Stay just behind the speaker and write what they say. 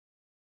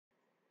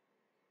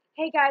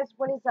Hey guys,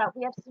 what is up?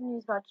 We have some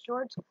news about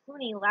George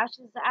Clooney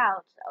lashes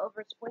out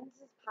over twins'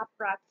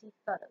 paparazzi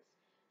photos.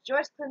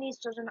 George Clooney's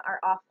children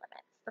are off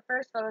limits. The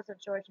first photos of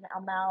George and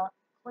Elmelle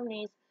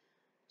Clooney's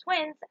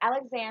twins,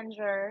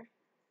 Alexander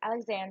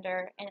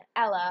and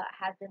Ella,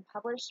 have been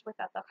published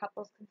without the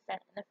couple's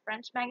consent in the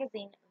French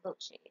magazine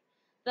Voce.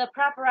 The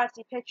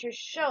paparazzi pictures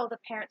show the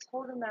parents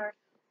holding their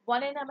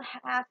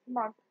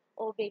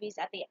 1.5-month-old babies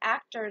at the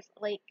actor's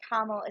Lake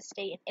Como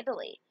estate in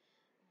Italy.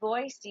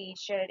 Voice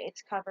shared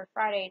its cover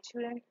Friday,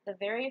 tweeting the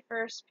very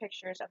first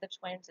pictures of the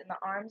twins in the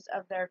arms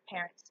of their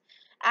parents.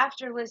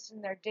 After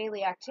listing their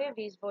daily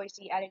activities, Voice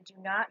added, "Do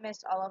not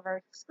miss all of our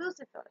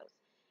exclusive photos."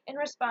 In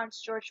response,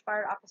 George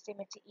fired off a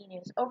statement to E!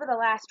 News. "Over the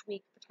last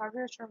week,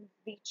 photographers from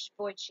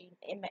Voice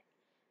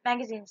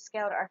magazine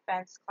scaled our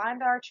fence,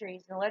 climbed our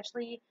trees, and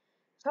allegedly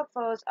took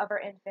photos of our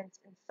infants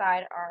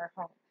inside our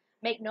home.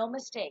 Make no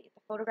mistake,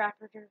 the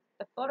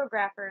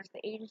photographers,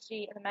 the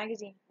agency, and the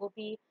magazine will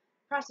be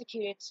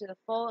prosecuted to the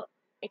full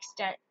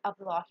extent of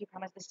the law. He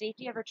promised the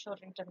safety of our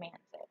children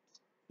demands it."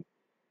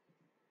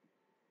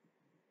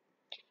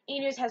 E!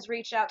 News has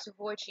reached out to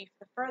Voice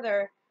for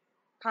further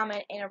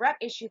comment in a rep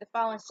issue. The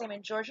following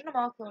statement: "George and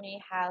Elmelle Clooney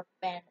have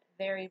been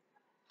very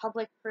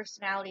public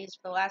personalities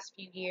for the last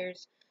few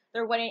years.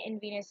 Their wedding in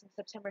Venice in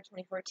September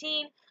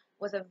 2014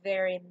 was a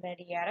very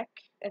mediatic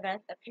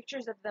event. The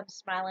pictures of them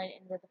smiling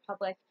into the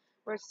public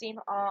were seen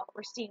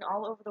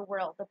all over the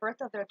world. The birth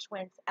of their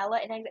twins, Ella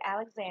and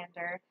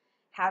Alexander,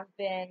 have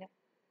been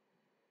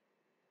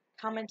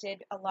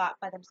commented a lot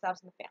by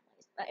themselves and the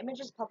families. The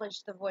images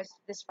published The Voice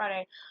this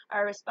Friday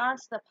are a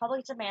response to the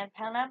public demand.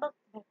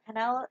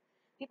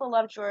 People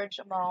love George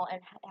Amal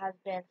and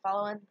have been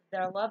following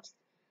the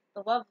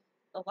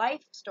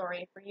life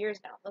story for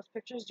years now. Those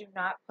pictures do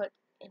not put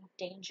in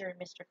danger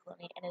Mr.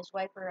 Clooney and his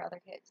wife or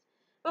other kids.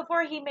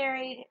 Before he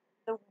married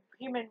the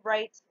human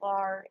rights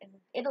law in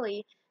Italy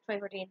in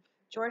 2014,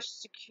 George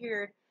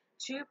secured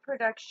two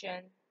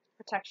protection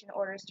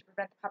orders to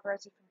prevent the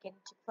paparazzi from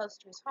getting too close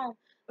to his home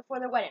before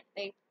their wedding.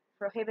 They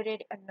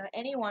prohibited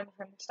anyone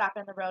from stopping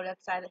on the road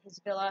outside of his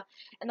villa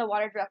and the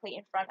water directly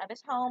in front of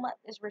his home.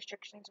 These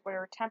restrictions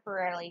were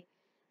temporarily,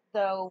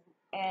 though,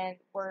 and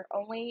were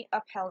only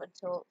upheld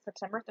until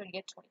September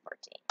 30th,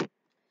 2014.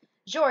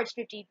 George,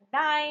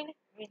 59.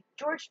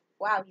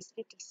 Wow, he's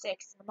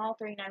 56. And Amal,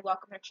 39,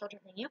 welcomed their children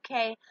in the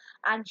UK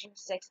on June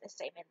 6th. In a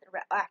statement,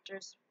 the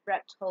actor's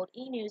rep told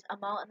E! News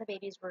Amal and the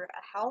babies were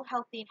all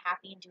healthy and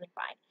happy and doing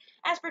fine.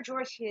 As for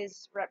George,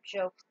 his rep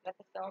joked that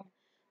the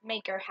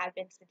filmmaker had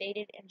been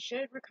sedated and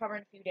should recover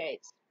in a few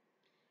days.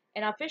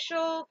 An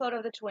official photo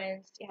of the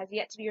twins has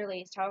yet to be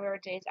released. However,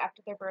 days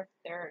after their birth,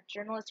 their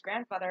journalist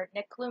grandfather,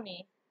 Nick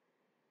Clooney,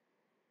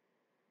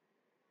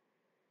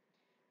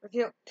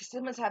 revealed the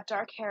siblings have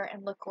dark hair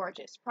and look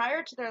gorgeous.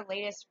 Prior to their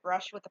latest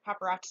brush with the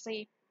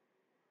paparazzi,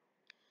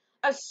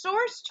 a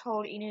source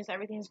told E! News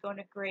everything's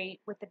going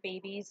great with the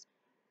babies.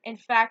 In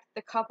fact,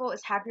 the couple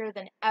is happier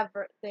than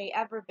they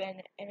ever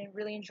been and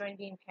really enjoying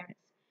being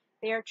parents.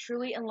 They are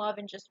truly in love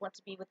and just want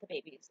to be with the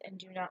babies and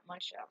do not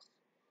much else.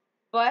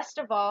 Best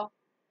of all,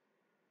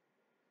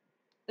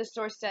 the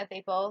source said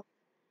they both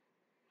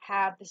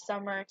have the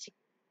summer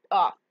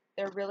off.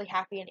 They're really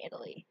happy in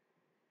Italy.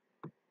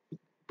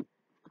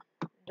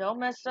 Don't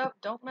mess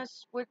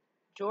with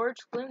George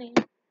Clooney.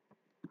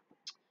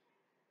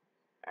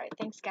 Alright,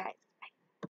 thanks guys.